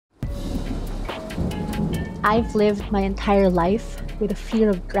I've lived my entire life with a fear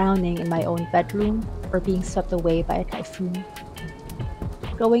of drowning in my own bedroom or being swept away by a typhoon.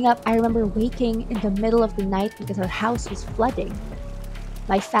 Growing up, I remember waking in the middle of the night because our house was flooding.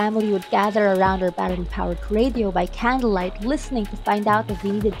 My family would gather around our battery-powered radio by candlelight, listening to find out if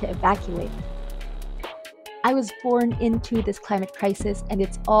we needed to evacuate. I was born into this climate crisis, and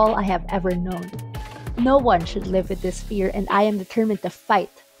it's all I have ever known. No one should live with this fear, and I am determined to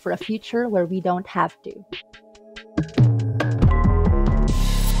fight for a future where we don't have to.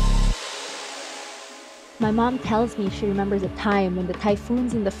 My mom tells me she remembers a time when the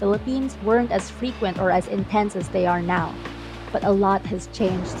typhoons in the Philippines weren't as frequent or as intense as they are now. But a lot has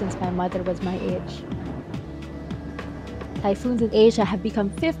changed since my mother was my age. Typhoons in Asia have become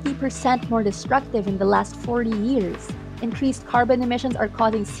 50% more destructive in the last 40 years. Increased carbon emissions are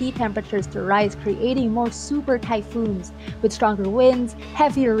causing sea temperatures to rise, creating more super typhoons with stronger winds,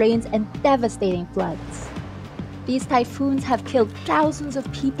 heavier rains, and devastating floods. These typhoons have killed thousands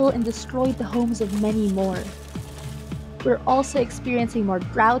of people and destroyed the homes of many more. We're also experiencing more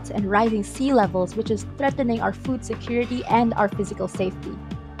droughts and rising sea levels, which is threatening our food security and our physical safety.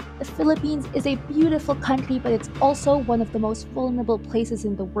 The Philippines is a beautiful country, but it's also one of the most vulnerable places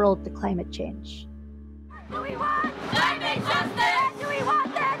in the world to climate change. Do we want climate justice? Do we want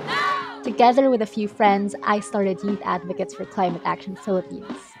it now? Together with a few friends, I started Youth Advocates for Climate Action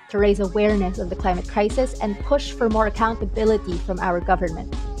Philippines to raise awareness of the climate crisis and push for more accountability from our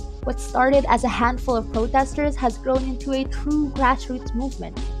government. What started as a handful of protesters has grown into a true grassroots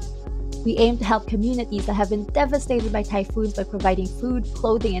movement. We aim to help communities that have been devastated by typhoons by providing food,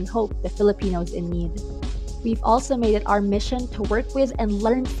 clothing, and hope to Filipinos in need. We've also made it our mission to work with and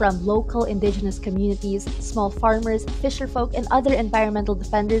learn from local Indigenous communities, small farmers, fisherfolk, and other environmental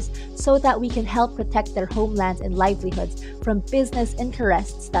defenders so that we can help protect their homelands and livelihoods from business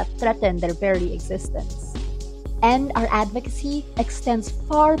interests that threaten their very existence. And our advocacy extends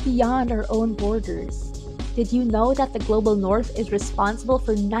far beyond our own borders. Did you know that the global north is responsible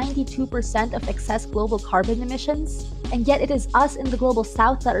for 92% of excess global carbon emissions? And yet it is us in the global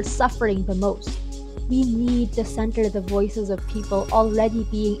south that are suffering the most. We need to center the voices of people already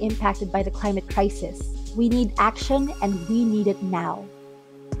being impacted by the climate crisis. We need action, and we need it now.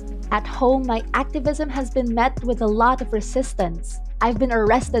 At home, my activism has been met with a lot of resistance. I've been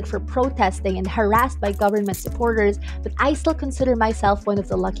arrested for protesting and harassed by government supporters, but I still consider myself one of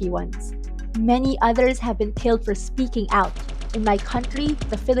the lucky ones. Many others have been killed for speaking out. In my country,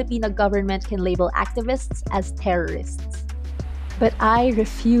 the Filipino government can label activists as terrorists. But I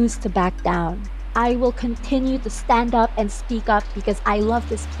refuse to back down. I will continue to stand up and speak up because I love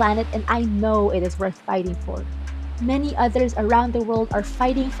this planet and I know it is worth fighting for. Many others around the world are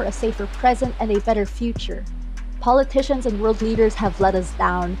fighting for a safer present and a better future. Politicians and world leaders have let us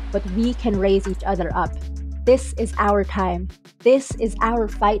down, but we can raise each other up. This is our time. This is our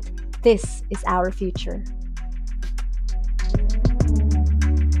fight. This is our future.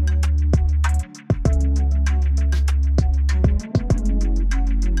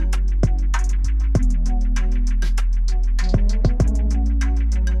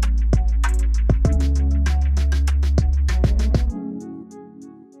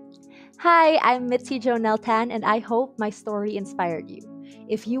 Hi, I'm Mitzi Jonelle Tan, and I hope my story inspired you.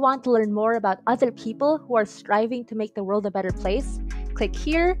 If you want to learn more about other people who are striving to make the world a better place, click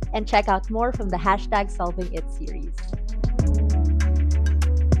here and check out more from the #SolvingIt series.